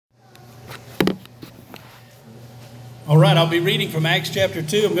All right, I'll be reading from Acts chapter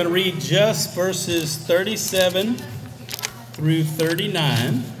 2. I'm going to read just verses 37 through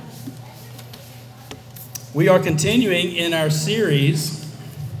 39. We are continuing in our series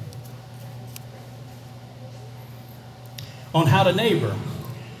on how to neighbor.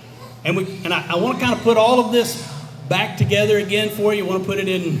 And I want to kind of put all of this back together again for you. I want to put it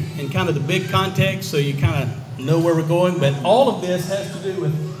in kind of the big context so you kind of know where we're going. But all of this has to do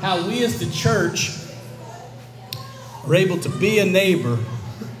with how we as the church are able to be a neighbor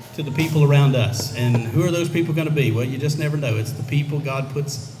to the people around us. And who are those people going to be? Well, you just never know. It's the people God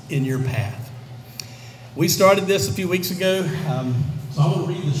puts in your path. We started this a few weeks ago. So I want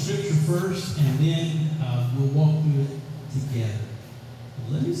to read the scripture first, and then we'll walk through it together.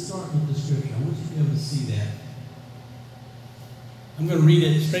 Let me start with the scripture. I want you to be able to see that. I'm going to read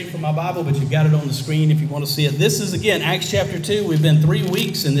it straight from my Bible, but you've got it on the screen if you want to see it. This is, again, Acts chapter 2. We've been 3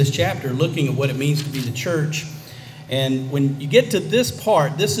 weeks in this chapter looking at what it means to be the church. And when you get to this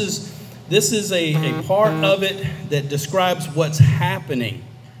part, this is a part of it that describes what's happening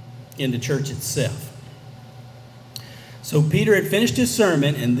in the church itself. So Peter had finished his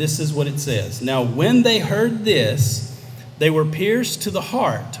sermon, and this is what it says. Now, when they heard this, they were pierced to the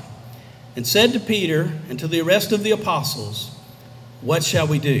heart and said to Peter and to the rest of the apostles, "What shall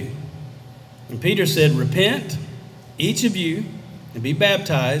we do?" And Peter said, "Repent, each of you, and be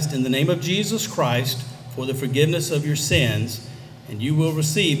baptized in the name of Jesus Christ for the forgiveness of your sins, and you will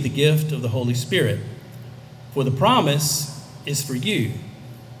receive the gift of the Holy Spirit. For the promise is for you,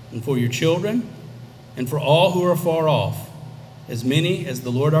 and for your children, and for all who are far off, as many as the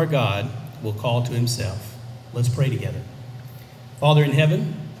Lord our God will call to himself." Let's pray together. Father in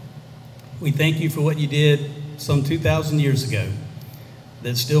heaven, we thank you for what you did some 2,000 years ago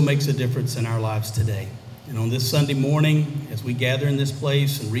that still makes a difference in our lives today. And on this Sunday morning, as we gather in this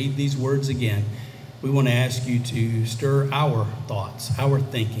place and read these words again, we want to ask you to stir our thoughts, our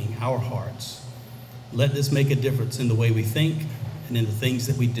thinking, our hearts. Let this make a difference in the way we think and in the things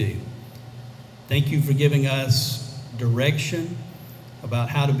that we do. Thank you for giving us direction about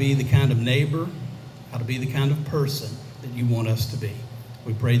how to be the kind of neighbor, how to be the kind of person that you want us to be.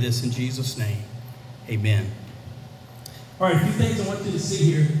 We pray this in Jesus' name. Amen. All right, a few things I want you to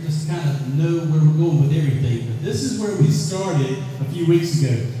see here, just to kind of know where we're going with everything. But this is where we started a few weeks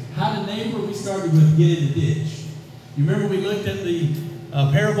ago. How to neighbor, we started with get in the ditch. You remember we looked at the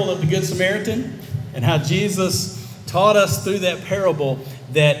parable of the Good Samaritan and how Jesus taught us through that parable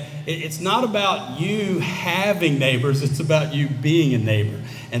that it's not about you having neighbors, it's about you being a neighbor.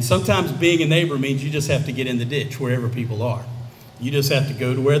 And sometimes being a neighbor means you just have to get in the ditch wherever people are. You just have to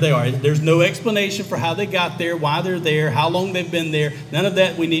go to where they are. There's no explanation for how they got there, why they're there, how long they've been there. None of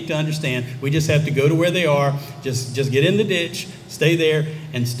that we need to understand. We just have to go to where they are, just get in the ditch, stay there,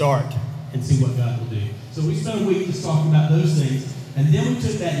 and start and see what God will do. So we spent a week just talking about those things. And then we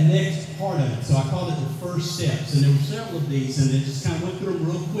took that next part of it. So I called it the first steps. And there were several of these, and it just kind of went through them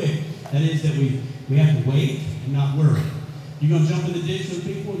real quick. That is that we have to wait and not worry. You're going to jump in the ditch with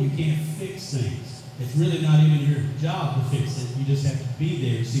people, you can't fix things. It's really not even your job to fix it. You just have to be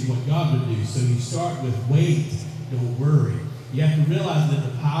there to see what God would do. So you start with wait, don't worry. You have to realize that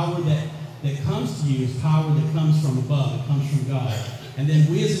the power that comes to you is power that comes from above. It comes from God. And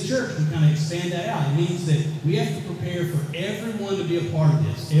then we as a church, we kind of expand that out. It means that we have to prepare for everyone to be a part of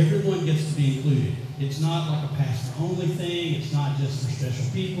this. Everyone gets to be included. It's not like a pastor-only thing. It's not just for special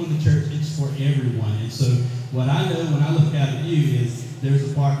people in the church. It's for everyone. And so what I know when I look out at you is there's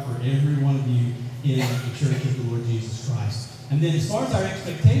a part for every one of you in the church of the Lord Jesus Christ. And then as far as our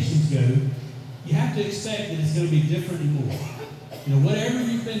expectations go, you have to expect that it's going to be different and more. You know, whatever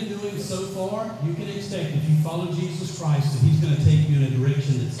you've been doing so far, you can expect if you follow Jesus Christ that he's going to take you in a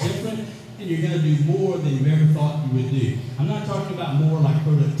direction that's different and you're going to do more than you ever thought you would do. I'm not talking about more like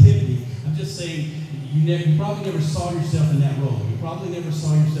productivity. I'm just saying you probably never saw yourself in that role. You probably never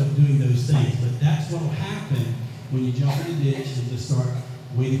saw yourself doing those things. But that's what will happen when you jump in the ditch and just start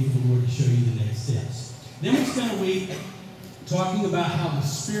waiting for the Lord to show you the next steps. Then we spent a week talking about how the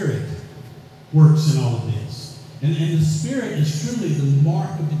Spirit works in all of this. And the Spirit is truly the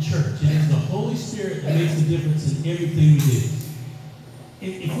mark of the church. It is the Holy Spirit that makes the difference in everything we do.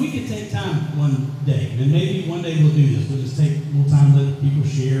 If we could take time one day, and maybe one day we'll do this, we'll just take a little time, let people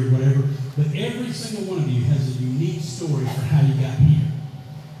share, whatever. But every single one of you has a unique story for how you got here.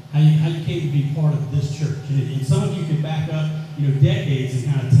 How you came to be part of this church. And some of you can back up decades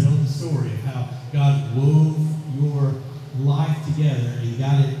and kind of tell the story of how God wove your life together and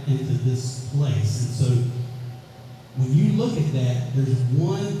got it into this place. And so when you look at that, there's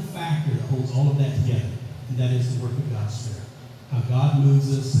one factor that holds all of that together, and that is the work of God's Spirit. how God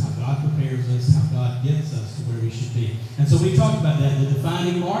moves us, how God prepares us, how God gets us to where we should be. And so we talked about that. The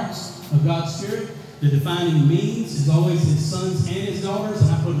defining marks of God's Spirit, the defining means is always his sons and his daughters.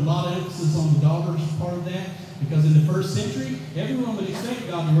 And I put a lot of emphasis on the daughters part of that, because in the first century, everyone would expect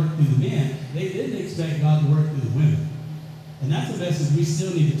God to work through the men. They didn't expect God to work through the women. And that's a message we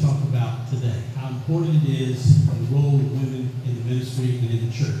still need to talk about today, how important it is for the role of women in the ministry and in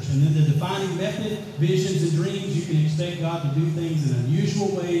the church. And then the defining method, visions and dreams, you can expect God to do things in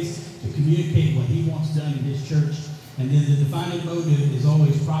unusual ways to communicate what he wants done in his church. And then the defining motive is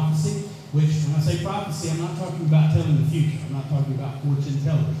always prophecy, which when I say prophecy, I'm not talking about telling the future. I'm not talking about fortune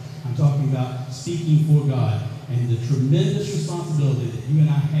tellers. I'm talking about speaking for God and the tremendous responsibility that you and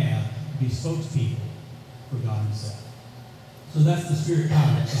I have to be spokespeople for God himself. So that's the spirit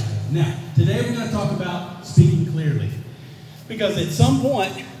power side of it. Now, today we're going to talk about speaking clearly. Because at some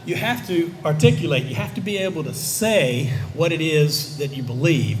point, you have to articulate, you have to be able to say what it is that you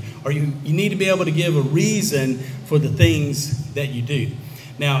believe, or you need to be able to give a reason for the things that you do.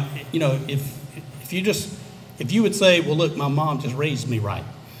 Now, you know, if you would say, well, look, my mom just raised me right.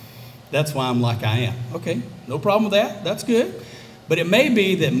 That's why I'm like I am. Okay, no problem with that. That's good. But it may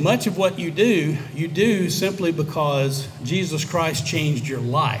be that much of what you do simply because Jesus Christ changed your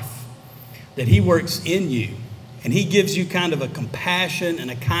life, that he works in you, and he gives you kind of a compassion and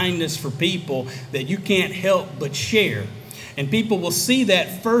a kindness for people that you can't help but share. And people will see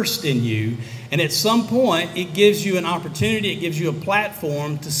that first in you, and at some point it gives you an opportunity, it gives you a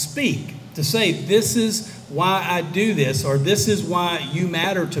platform to speak, to say, this is why I do this, or this is why you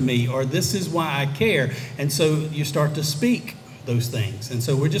matter to me, or this is why I care. And so you start to speak those things. And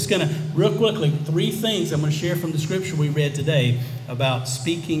so we're just going to, real quickly, 3 things I'm going to share from the scripture we read today about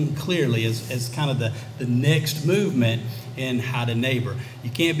speaking clearly as kind of the next movement in how to neighbor. You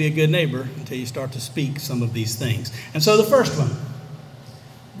can't be a good neighbor until you start to speak some of these things. And so the first one,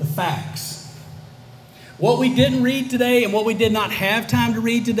 the facts. What we didn't read today and what we did not have time to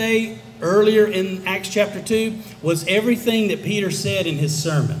read today earlier in Acts chapter 2 was everything that Peter said in his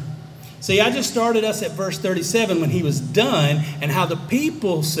sermon. See, I just started us at verse 37 when he was done, and how the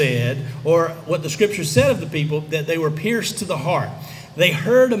people said, or what the scripture said of the people, that they were pierced to the heart. They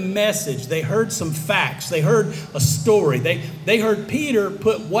heard a message. They heard some facts. They heard a story. They heard Peter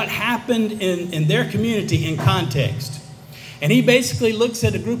put what happened in their community in context. And he basically looks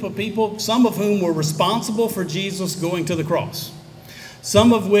at a group of people, some of whom were responsible for Jesus going to the cross.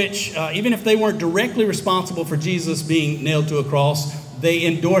 Some of which, even if they weren't directly responsible for Jesus being nailed to a cross, they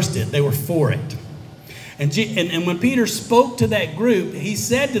endorsed it. They were for it. And when Peter spoke to that group, he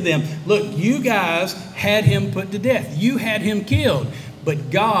said to them, look, you guys had him put to death. You had him killed.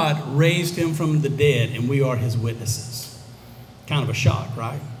 But God raised him from the dead, and we are his witnesses. Kind of a shock,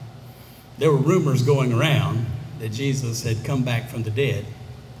 right? There were rumors going around that Jesus had come back from the dead.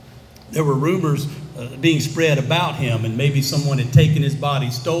 There were rumors being spread about him, and maybe someone had taken his body,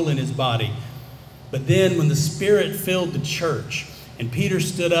 stolen his body. But then when the Spirit filled the church, and Peter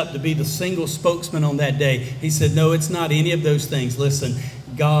stood up to be the single spokesman on that day, he said, no, it's not any of those things. Listen,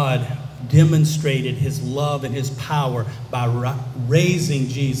 God demonstrated his love and his power by raising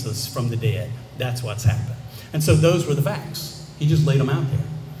Jesus from the dead. That's what's happened. And so those were the facts. He just laid them out there.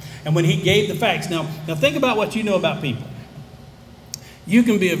 And when he gave the facts, now think about what you know about people. You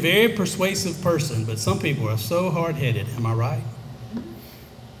can be a very persuasive person, but some people are so hard-headed. Am I right?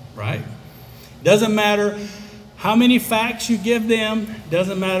 Right? Doesn't matter how many facts you give them,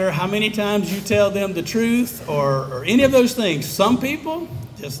 doesn't matter how many times you tell them the truth or any of those things. Some people,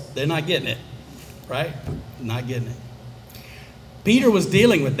 they're not getting it, right? Not getting it. Peter was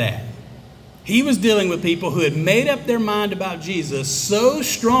dealing with that. He was dealing with people who had made up their mind about Jesus so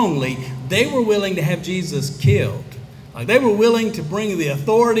strongly, they were willing to have Jesus killed. Like they were willing to bring the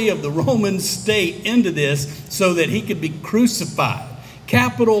authority of the Roman state into this so that he could be crucified.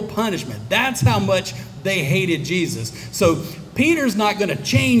 Capital punishment. That's how much they hated Jesus. So Peter's not going to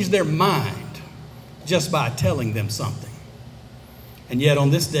change their mind just by telling them something. And yet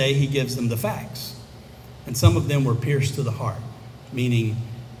on this day, he gives them the facts. And some of them were pierced to the heart, meaning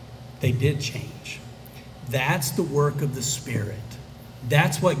they did change. That's the work of the Spirit.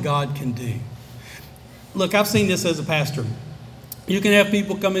 That's what God can do. Look, I've seen this as a pastor. You can have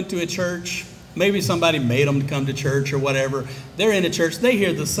people come into a church. Maybe somebody made them to come to church or whatever. They're in a church. They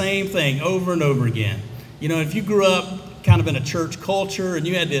hear the same thing over and over again. You know, if you grew up kind of in a church culture and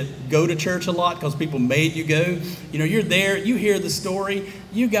you had to go to church a lot because people made you go, you know, you're there, you hear the story,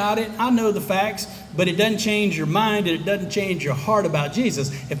 you got it, I know the facts, but it doesn't change your mind and it doesn't change your heart about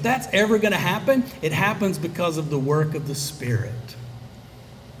Jesus. If that's ever going to happen, it happens because of the work of the Spirit.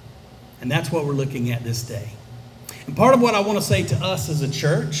 And that's what we're looking at this day. And part of what I want to say to us as a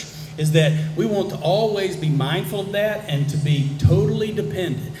church is that we want to always be mindful of that and to be totally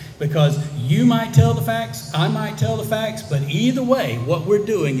dependent, because you might tell the facts, I might tell the facts, but either way, what we're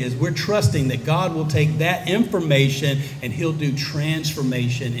doing is we're trusting that God will take that information and he'll do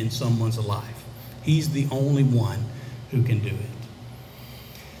transformation in someone's life. He's the only one who can do it.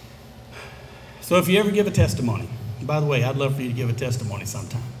 So if you ever give a testimony, by the way, I'd love for you to give a testimony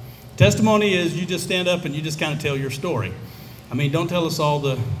sometime. Testimony is you just stand up and you just kind of tell your story. I mean, don't tell us all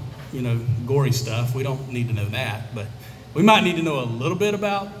the, gory stuff. We don't need to know that, but we might need to know a little bit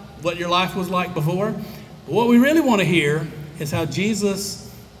about what your life was like before. But what we really want to hear is how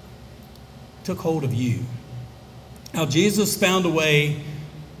Jesus took hold of you, how Jesus found a way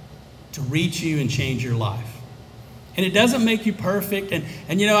to reach you and change your life. And it doesn't make you perfect. And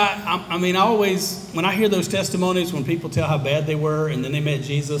I always, when I hear those testimonies, when people tell how bad they were and then they met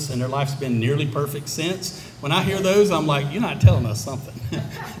Jesus and their life's been nearly perfect since, when I hear those, I'm like, you're not telling us something.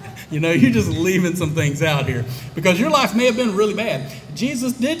 You're just leaving some things out here, because your life may have been really bad.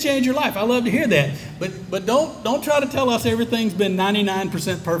 Jesus did change your life. I love to hear that. But don't try to tell us everything's been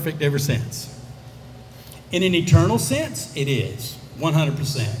 99% perfect ever since. In an eternal sense, it is 100%.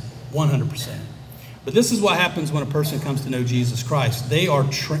 100%. But this is what happens when a person comes to know Jesus Christ. They are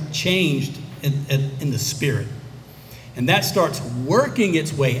changed in the Spirit. And that starts working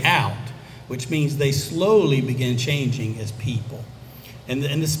its way out, which means they slowly begin changing as people. And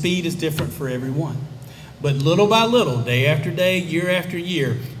the speed is different for everyone. But little by little, day after day, year after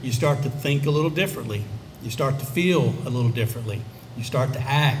year, you start to think a little differently. You start to feel a little differently. You start to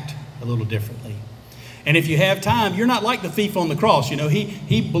act a little differently. And if you have time, you're not like the thief on the cross.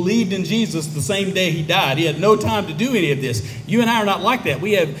 He believed in Jesus the same day he died. He had no time to do any of this. You and I are not like that.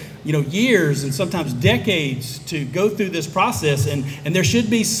 We have, years and sometimes decades to go through this process. And there should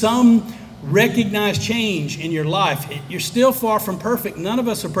be some recognized change in your life. You're still far from perfect. None of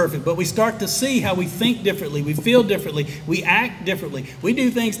us are perfect, but we start to see how we think differently. We feel differently. We act differently. We do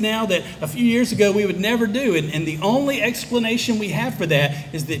things now that a few years ago we would never do. And the only explanation we have for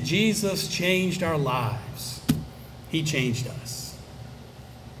that is that Jesus changed our lives. He changed us.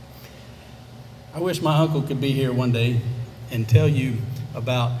 I wish my uncle could be here one day and tell you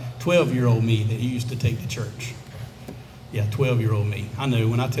about 12-year-old me that he used to take to church. Yeah, 12-year-old me. I know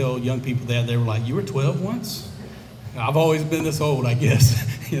when I tell young people that, they were like, you were 12 once? I've always been this old, I guess,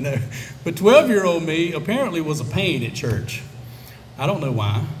 But 12-year-old me apparently was a pain at church. I don't know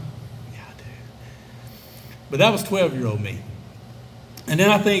why. Yeah, I do. But that was 12-year-old me. And then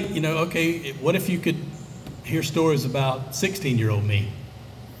I think, okay, what if you could hear stories about 16-year-old me?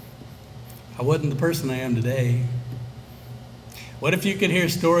 I wasn't the person I am today. What if you could hear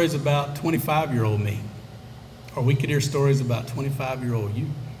stories about 25-year-old me? Or we could hear stories about 25-year-old you.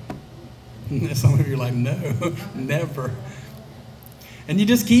 Some of you are like, no, never. And you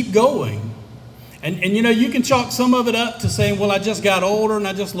just keep going. And you can chalk some of it up to saying, well, I just got older and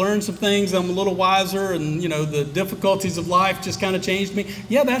I just learned some things. I'm a little wiser and, the difficulties of life just kind of changed me.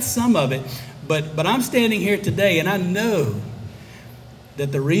 Yeah, that's some of it. But I'm standing here today and I know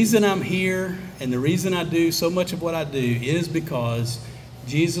that the reason I'm here and the reason I do so much of what I do is because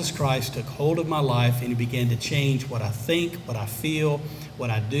Jesus Christ took hold of my life and he began to change what I think, what I feel,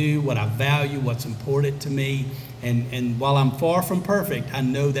 what I do, what I value, what's important to me. And while I'm far from perfect, I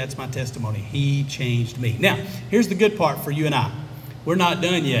know that's my testimony. He changed me. Now, here's the good part for you and I. We're not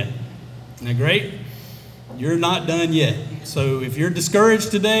done yet. Isn't that great? You're not done yet. So if you're discouraged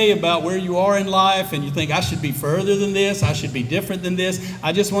today about where you are in life and you think I should be further than this, I should be different than this,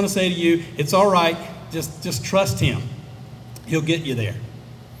 I just want to say to you, it's all right. Just trust him. He'll get you there.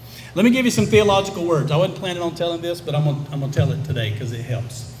 Let me give you some theological words. I wasn't planning on telling this, but I'm going to tell it today because it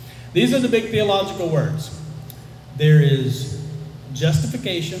helps. These are the big theological words. There is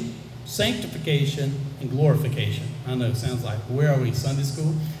justification, sanctification, and glorification. I know, it sounds like, where are we, Sunday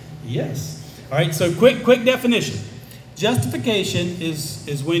school? Yes. All right, so quick definition. Justification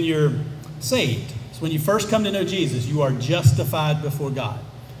is when you're saved. It's when you first come to know Jesus. You are justified before God.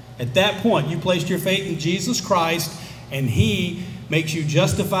 At that point, you placed your faith in Jesus Christ, and he makes you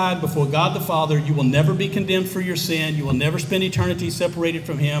justified before God the Father. You will never be condemned for your sin. You will never spend eternity separated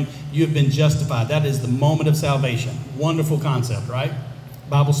from him. You have been justified. That is the moment of salvation. Wonderful concept, right? The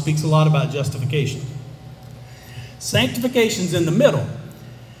Bible speaks a lot about justification. Sanctification's in the middle.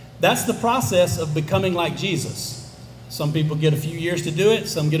 That's the process of becoming like Jesus. Some people get a few years to do it.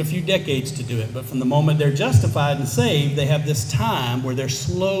 Some get a few decades to do it. But from the moment they're justified and saved, they have this time where they're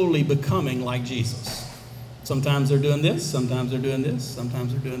slowly becoming like Jesus. Sometimes they're doing this, sometimes they're doing this,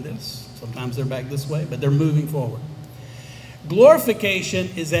 sometimes they're doing this, sometimes they're back this way, but they're moving forward. Glorification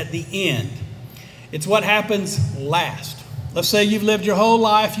is at the end. It's what happens last. Let's say you've lived your whole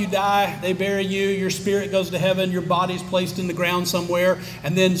life, you die, they bury you, your spirit goes to heaven, your body's placed in the ground somewhere,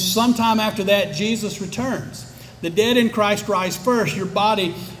 and then sometime after that, Jesus returns. The dead in Christ rise first. Your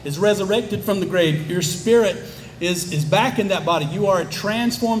body is resurrected from the grave. Your spirit is back in that body. You are a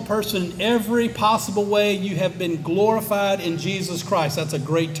transformed person in every possible way. You have been glorified in Jesus Christ. That's a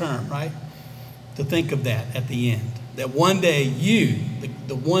great term, right? To think of that at the end. That one day you,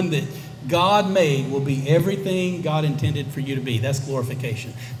 the one that God made, will be everything God intended for you to be. That's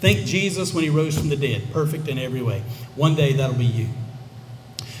glorification. Think Jesus when he rose from the dead, perfect in every way. One day that'll be you.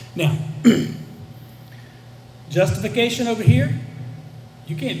 Now, justification over here,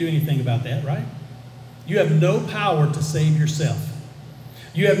 you can't do anything about that, right? You have no power to save yourself.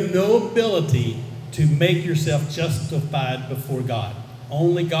 You have no ability to make yourself justified before God.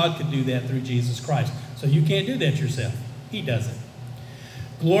 Only God could do that through Jesus Christ. So you can't do that yourself. He does it.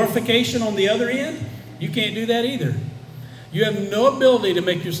 Glorification on the other end, you can't do that either. You have no ability to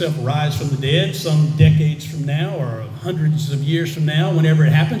make yourself rise from the dead some decades from now or hundreds of years from now, whenever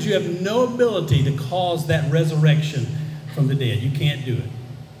it happens. You have no ability to cause that resurrection from the dead. You can't do it.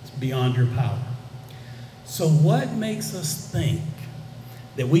 It's beyond your power. So what makes us think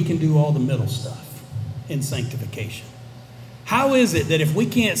that we can do all the middle stuff in sanctification? How is it that if we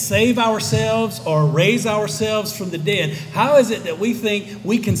can't save ourselves or raise ourselves from the dead, how is it that we think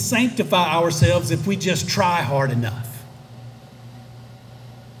we can sanctify ourselves if we just try hard enough?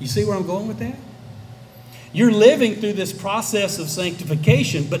 You see where I'm going with that? You're living through this process of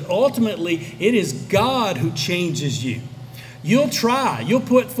sanctification, but ultimately it is God who changes you. You'll try. You'll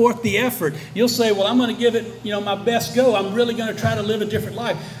put forth the effort. You'll say, well, I'm going to give it, my best go. I'm really going to try to live a different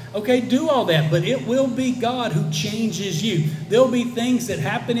life. Okay, do all that, but it will be God who changes you. There'll be things that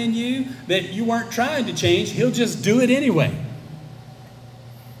happen in you that you weren't trying to change. He'll just do it anyway.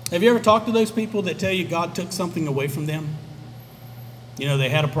 Have you ever talked to those people that tell you God took something away from them? They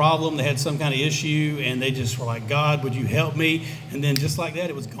had a problem, they had some kind of issue, and they just were like, God, would you help me? And then just like that,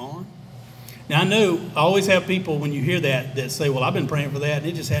 it was gone. Now, I always have people, when you hear that say, well, I've been praying for that, and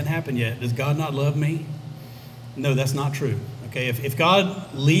it just hadn't happened yet. Does God not love me? No, that's not true. Okay, if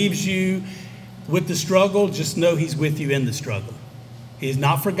God leaves you with the struggle, just know he's with you in the struggle. He's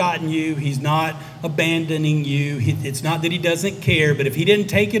not forgotten you. He's not abandoning you. It's not that he doesn't care, but if he didn't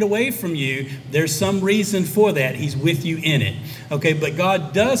take it away from you, there's some reason for that. He's with you in it. Okay, but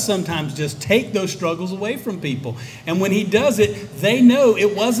God does sometimes just take those struggles away from people. And when he does it, they know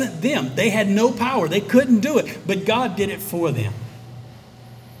it wasn't them. They had no power. They couldn't do it, but God did it for them.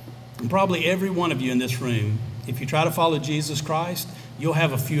 And probably every one of you in this room, if you try to follow Jesus Christ, you'll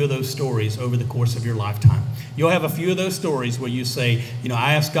have a few of those stories over the course of your lifetime. You'll have a few of those stories where you say,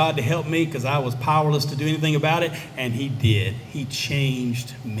 I asked God to help me because I was powerless to do anything about it, and he did. He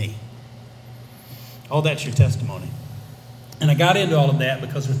changed me. All that's your testimony. And I got into all of that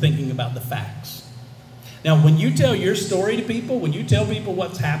because we're thinking about the facts. Now, when you tell your story to people, when you tell people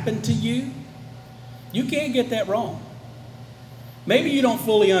what's happened to you, you can't get that wrong. Maybe you don't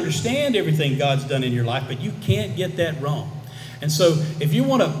fully understand everything God's done in your life, but you can't get that wrong. And so if you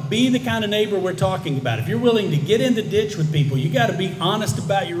want to be the kind of neighbor we're talking about, if you're willing to get in the ditch with people, you got to be honest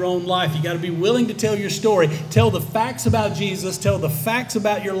about your own life. You got to be willing to tell your story, tell the facts about Jesus, tell the facts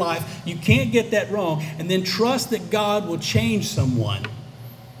about your life. You can't get that wrong. And then trust that God will change someone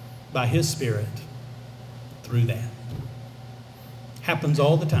by his Spirit through that. Happens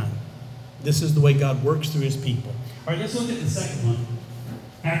all the time. This is the way God works through his people. All right, let's look at the second one.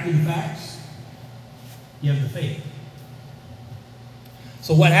 After the facts, you have the faith.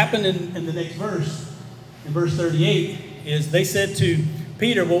 So what happened in the next verse, in verse 38, is they said to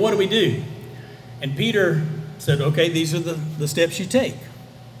Peter, well, what do we do? And Peter said, okay, these are the steps you take.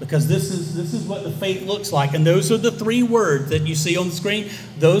 Because this is what the faith looks like. And those are the three words that you see on the screen.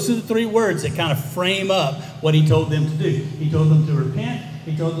 Those are the three words that kind of frame up what he told them to do. He told them to repent.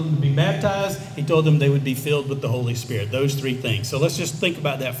 He told them to be baptized. He told them they would be filled with the Holy Spirit. Those three things. So let's just think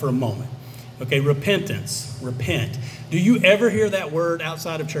about that for a moment. Okay, repentance. Repent. Do you ever hear that word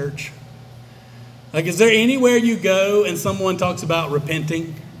outside of church? Like, is there anywhere you go and someone talks about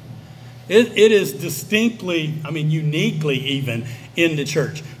repenting? It is distinctly, uniquely even in the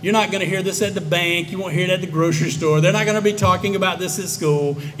church. You're not going to hear this at the bank. You won't hear it at the grocery store. They're not going to be talking about this at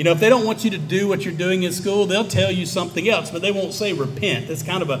school. If they don't want you to do what you're doing in school, they'll tell you something else, but they won't say repent. It's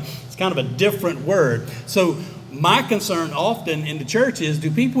kind of a different word. So my concern often in the church is, do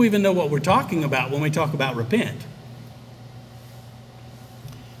people even know what we're talking about when we talk about repent?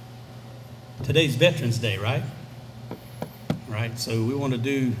 Today's Veterans Day, right? Right. So we want to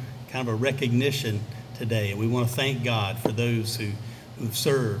do kind of a recognition today, and we want to thank God for those who've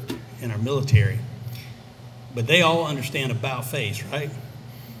served in our military. But they all understand about face, right?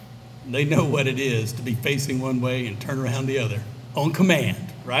 They know what it is to be facing one way and turn around the other on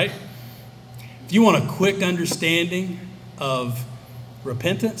command, right? If you want a quick understanding of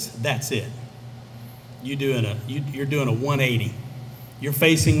repentance, that's it. You're doing a 180. You're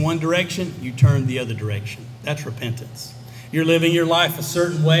facing one direction, you turn the other direction. That's repentance. You're living your life a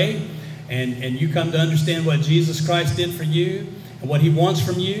certain way, and you come to understand what Jesus Christ did for you and what he wants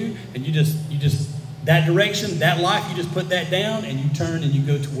from you, and you just that direction, that life, you just put that down and you turn and you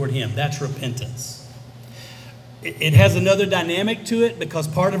go toward him. That's repentance. It has another dynamic to it, because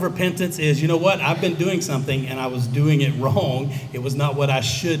part of repentance is, you know what, I've been doing something and I was doing it wrong. It was not what I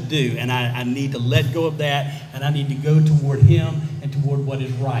should do, and I need to let go of that, and I need to go toward him and toward what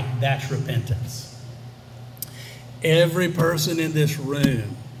is right. That's repentance. Every person in this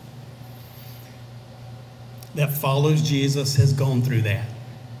room that follows Jesus has gone through that.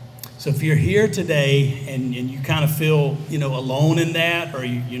 So if you're here today and you kind of feel, alone in that, or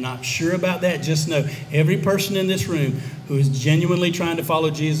you're not sure about that, just know every person in this room who is genuinely trying to follow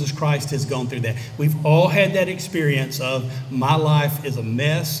Jesus Christ has gone through that. We've all had that experience of, my life is a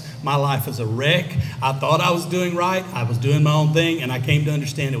mess, my life is a wreck. I thought I was doing right, I was doing my own thing, and I came to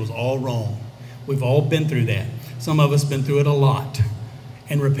understand it was all wrong. We've all been through that. Some of us been through it a lot.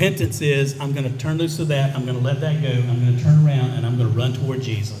 And repentance is, I'm going to turn loose of that, I'm going to let that go, I'm going to turn around, and I'm going to run toward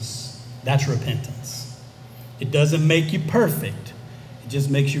Jesus. That's repentance. It doesn't make you perfect. It just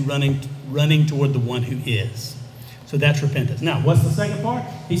makes you running toward the one who is. So that's repentance. Now, what's the second part?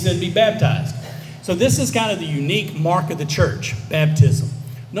 He said, be baptized. So this is kind of the unique mark of the church, baptism.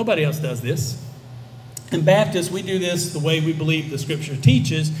 Nobody else does this. In Baptists, we do this the way we believe the scripture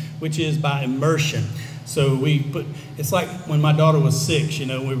teaches, which is by immersion. So it's like when my daughter was 6,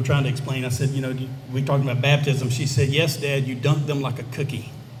 we were trying to explain. I said, we talking about baptism. She said, yes, Dad, you dunk them like a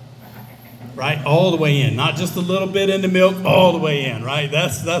cookie. Right? All the way in. Not just a little bit in the milk, all the way in, right?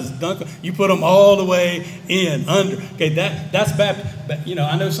 That's dunk. You put them all the way in, under. Okay, that's baptism.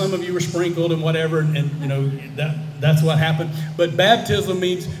 I know some of you were sprinkled and whatever, and that's what happened. But baptism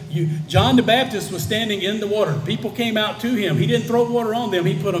means John the Baptist was standing in the water. People came out to him. He didn't throw water on them.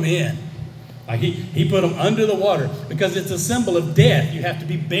 He put them in. Like he put them under the water, because it's a symbol of death. You have to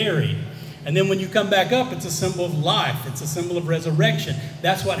be buried. And then when you come back up, it's a symbol of life. It's a symbol of resurrection.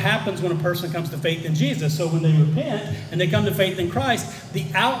 That's what happens when a person comes to faith in Jesus. So when they repent and they come to faith in Christ, the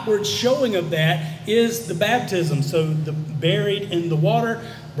outward showing of that is the baptism. So the buried in the water,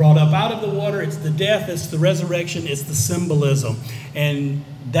 brought up out of the water, it's the death, it's the resurrection, it's the symbolism. And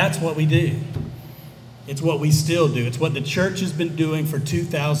that's what we do. It's what we still do. It's what the church has been doing for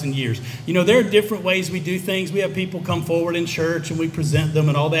 2,000 years. There are different ways we do things. We have people come forward in church and we present them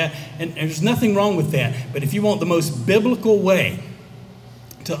and all that. And there's nothing wrong with that. But if you want the most biblical way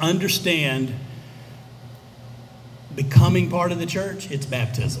to understand becoming part of the church, it's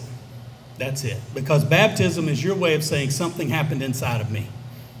baptism. That's it. Because baptism is your way of saying something happened inside of me,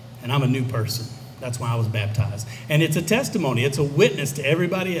 and I'm a new person. That's why I was baptized. And it's a testimony. It's a witness to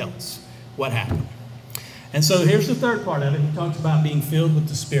everybody else what happened. And so here's the third part of it. He talks about being filled with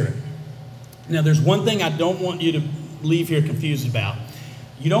the Spirit. Now, there's one thing I don't want you to leave here confused about.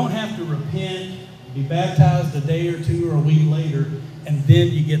 You don't have to repent, be baptized a day or two or a week later, and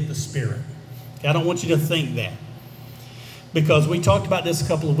then you get the Spirit. Okay, I don't want you to think that. Because we talked about this a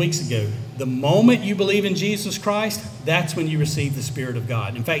couple of weeks ago. The moment you believe in Jesus Christ, that's when you receive the Spirit of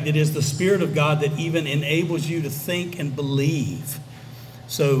God. In fact, it is the Spirit of God that even enables you to think and believe.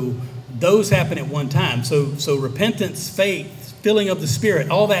 So those happen at one time. So repentance, faith, filling of the Spirit,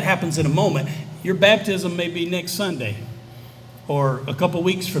 all that happens in a moment. Your baptism may be next Sunday or a couple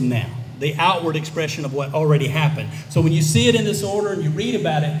weeks from now. The outward expression of what already happened. So when you see it in this order and you read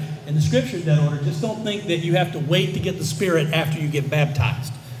about it in the scripture in that order, just don't think that you have to wait to get the Spirit after you get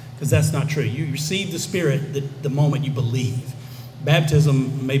baptized, because that's not true. You receive the Spirit the moment you believe.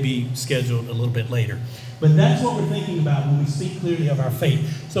 Baptism may be scheduled a little bit later. But that's what we're thinking about when we speak clearly of our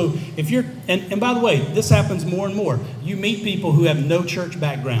faith. So if you're, and by the way, this happens more and more. You meet people who have no church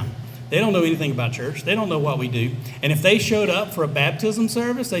background. They don't know anything about church. They don't know what we do. And if they showed up for a baptism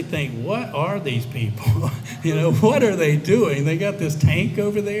service, they think, what are these people? What are they doing? They got this tank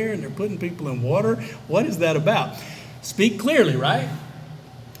over there and they're putting people in water. What is that about? Speak clearly, right?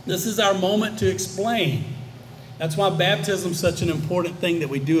 This is our moment to explain. That's why baptism is such an important thing that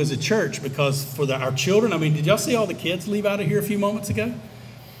we do as a church, because for our children, did y'all see all the kids leave out of here a few moments ago?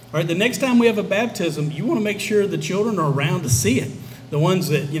 All right, the next time we have a baptism, you want to make sure the children are around to see it. The ones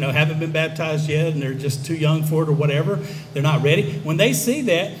that, haven't been baptized yet and they're just too young for it or whatever, they're not ready. When they see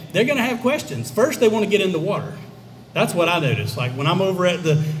that, they're going to have questions. First, they want to get in the water. That's what I notice. Like when I'm over at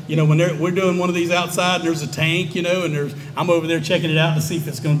the, when we're doing one of these outside and there's a tank, and I'm over there checking it out to see if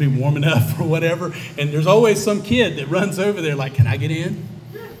it's going to be warm enough or whatever. And there's always some kid that runs over there like, can I get in?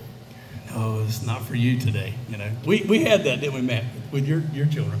 No, it's not for you today. We had that, didn't we, Matt, with your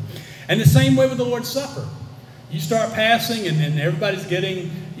children? And the same way with the Lord's Supper. You start passing and everybody's getting,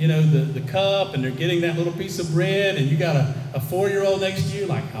 the cup and they're getting that little piece of bread and you got a 4-year-old next to you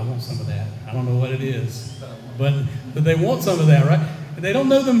like, I want some of that. I don't know what it is. But they want some of that, right? And they don't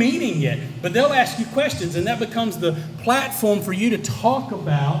know the meaning yet. But they'll ask you questions and that becomes the platform for you to talk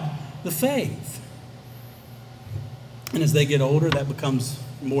about the faith. And as they get older, that becomes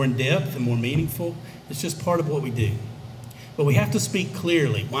more in depth and more meaningful. It's just part of what we do. But we have to speak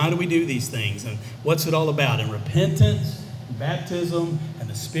clearly. Why do we do these things? And what's it all about? And repentance, and baptism, and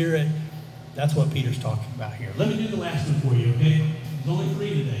the Spirit. That's what Peter's talking about here. Let me do the last one for you, okay? There's only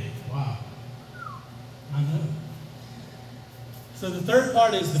 3 today. Wow. I know. So the third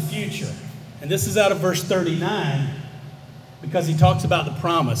part is the future. And this is out of verse 39 because he talks about the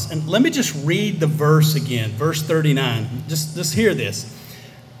promise. And let me just read the verse again. Verse 39. Just hear this.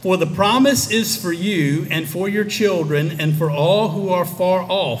 For the promise is for you and for your children and for all who are far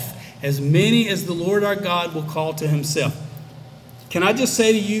off, as many as the Lord our God will call to himself. Can I just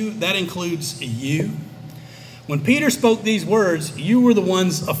say to you, that includes you? When Peter spoke these words, you were the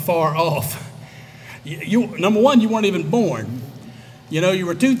ones afar off. Number one, you weren't even born. You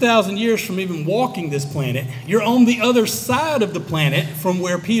were 2,000 years from even walking this planet. You're on the other side of the planet from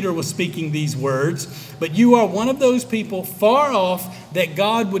where Peter was speaking these words. But you are one of those people far off that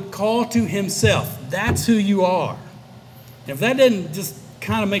God would call to himself. That's who you are. If that doesn't just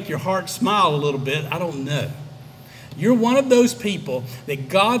kind of make your heart smile a little bit, I don't know. You're one of those people that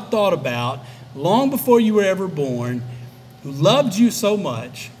God thought about long before you were ever born, who loved you so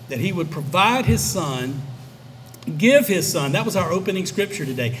much that he would provide his son, give his son. That was our opening scripture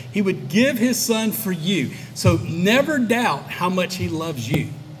today. He would give his son for you. So never doubt how much he loves you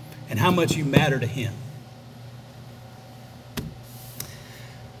and how much you matter to him.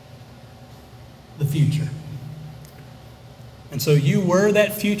 The future. And so you were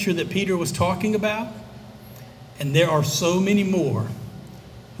that future that Peter was talking about. And there are so many more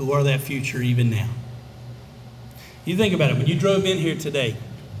who are that future even now. You think about it. When you drove in here today,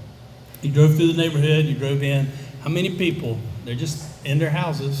 you drove through the neighborhood, you drove in. How many people, they're just in their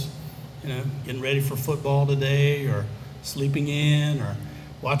houses, getting ready for football today or sleeping in or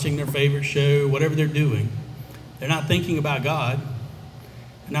watching their favorite show, whatever they're doing. They're not thinking about God.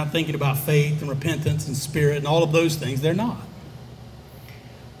 They're not thinking about faith and repentance and spirit and all of those things. They're not.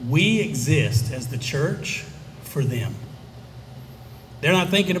 We exist as the church for them. They're not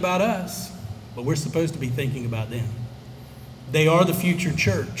thinking about us, but we're supposed to be thinking about them. They are the future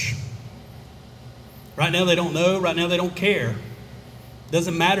church. Right now they don't know. Right now they don't care. It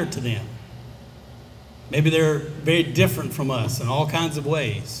doesn't matter to them. Maybe they're very different from us in all kinds of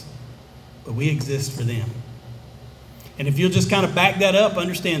ways, but we exist for them. And if you'll just kind of back that up,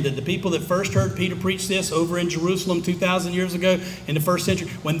 understand that the people that first heard Peter preach this over in Jerusalem 2,000 years ago in the first century,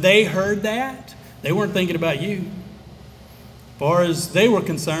 when they heard that, they weren't thinking about you. As far as they were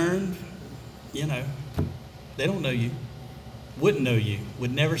concerned, they don't know you, wouldn't know you,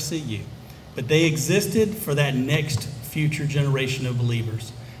 would never see you. But they existed for that next future generation of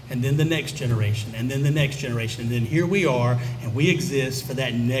believers. And then the next generation, and then the next generation. And then here we are, and we exist for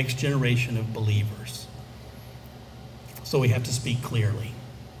that next generation of believers. So we have to speak clearly.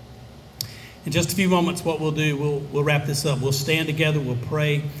 In just a few moments, what we'll do, we'll wrap this up. We'll stand together, we'll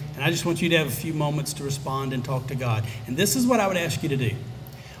pray. And I just want you to have a few moments to respond and talk to God. And this is what I would ask you to do.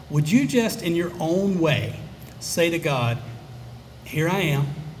 Would you just, in your own way, say to God, here I am.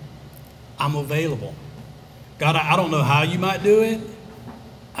 I'm available. God, I don't know how you might do it.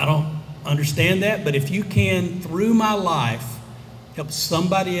 I don't understand that. But if you can, through my life, help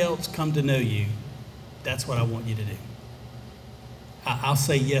somebody else come to know you, that's what I want you to do. I'll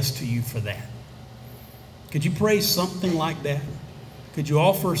say yes to you for that. Could you pray something like that? Could you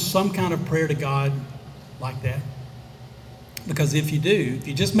offer some kind of prayer to God like that? Because if you do, if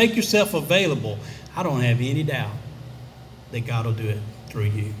you just make yourself available, I don't have any doubt that God will do it through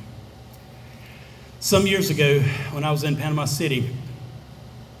you. Some years ago, when I was in Panama City,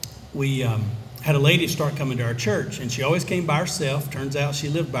 we had a lady start coming to our church, and she always came by herself. Turns out she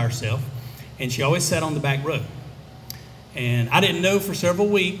lived by herself, and she always sat on the back row. And I didn't know for several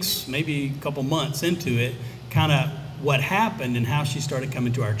weeks, maybe a couple months into it, kind of what happened and how she started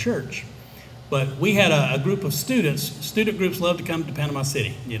coming to our church. But we had a group of students. Student groups love to come to Panama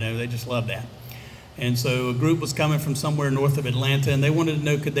City. They just love that. And so a group was coming from somewhere north of Atlanta, and they wanted to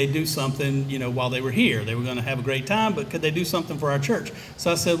know, could they do something, while they were here? They were going to have a great time, but could they do something for our church?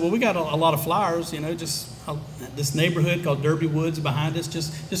 So I said, well, we got a lot of flyers, this neighborhood called Derby Woods behind us.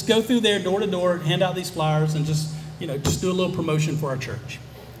 Just go through there door to door, hand out these flyers, and just do a little promotion for our church.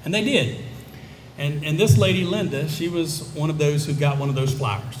 And they did. And this lady, Linda, she was one of those who got one of those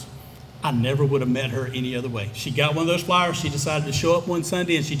flyers. I never would have met her any other way. She got one of those flyers. She decided to show up one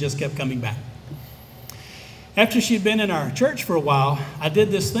Sunday, and she just kept coming back. After she'd been in our church for a while, I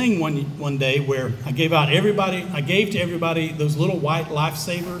did this thing one day where I gave to everybody those little white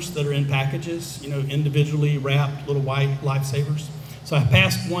lifesavers that are in packages, individually wrapped little white lifesavers. So I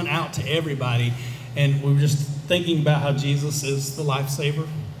passed one out to everybody, and we were just thinking about how Jesus is the lifesaver.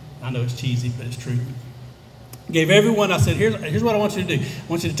 I know it's cheesy, but it's true. Gave everyone, I said, here's what I want you to do. I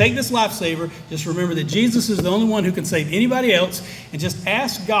want you to take this lifesaver, just remember that Jesus is the only one who can save anybody else, and just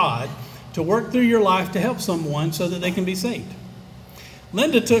ask God to work through your life to help someone so that they can be saved.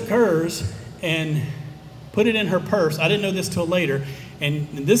 Linda took hers and put it in her purse. I didn't know this till later. And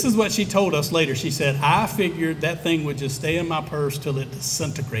this is what she told us later. She said, I figured that thing would just stay in my purse till it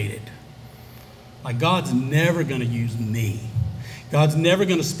disintegrated. Like, God's never going to use me. God's never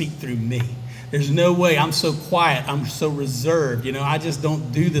going to speak through me. There's no way. I'm so quiet. I'm so reserved. I just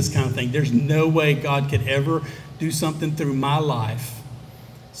don't do this kind of thing. There's no way God could ever do something through my life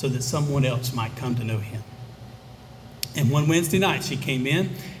so that someone else might come to know him. And one Wednesday night, she came in,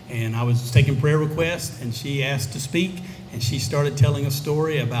 and I was taking prayer requests, and she asked to speak, and she started telling a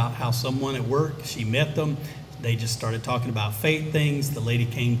story about how someone at work, she met them. They just started talking about faith things. The lady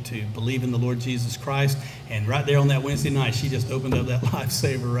came to believe in the Lord Jesus Christ, and right there on that Wednesday night, she just opened up that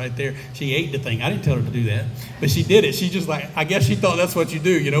lifesaver right there. She ate the thing. I didn't tell her to do that, but she did it. She just I guess she thought that's what you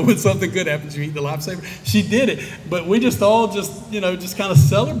do, when something good happens, you eat the lifesaver. She did it, but we just all just kind of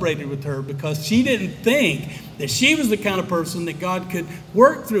celebrated with her because she didn't think that she was the kind of person that God could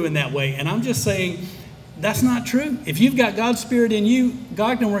work through in that way. And I'm just saying that's not true. If you've got God's Spirit in you,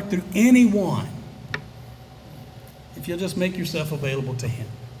 God can work through anyone if you'll just make yourself available to him.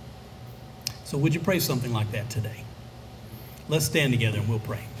 So would you pray something like that today? Let's stand together and we'll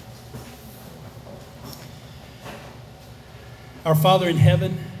pray. Our Father in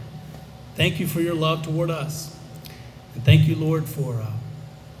heaven, thank you for your love toward us. And thank you, Lord, for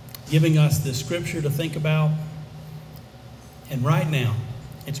giving us this scripture to think about. And right now,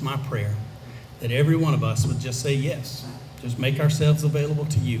 it's my prayer that every one of us would just say yes. Just make ourselves available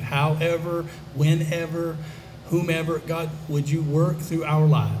to you. However, whenever, whomever, God, would you work through our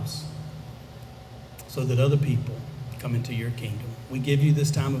lives so that other people come into your kingdom. We give you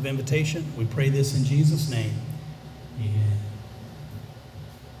this time of invitation. We pray this in Jesus' name. Amen.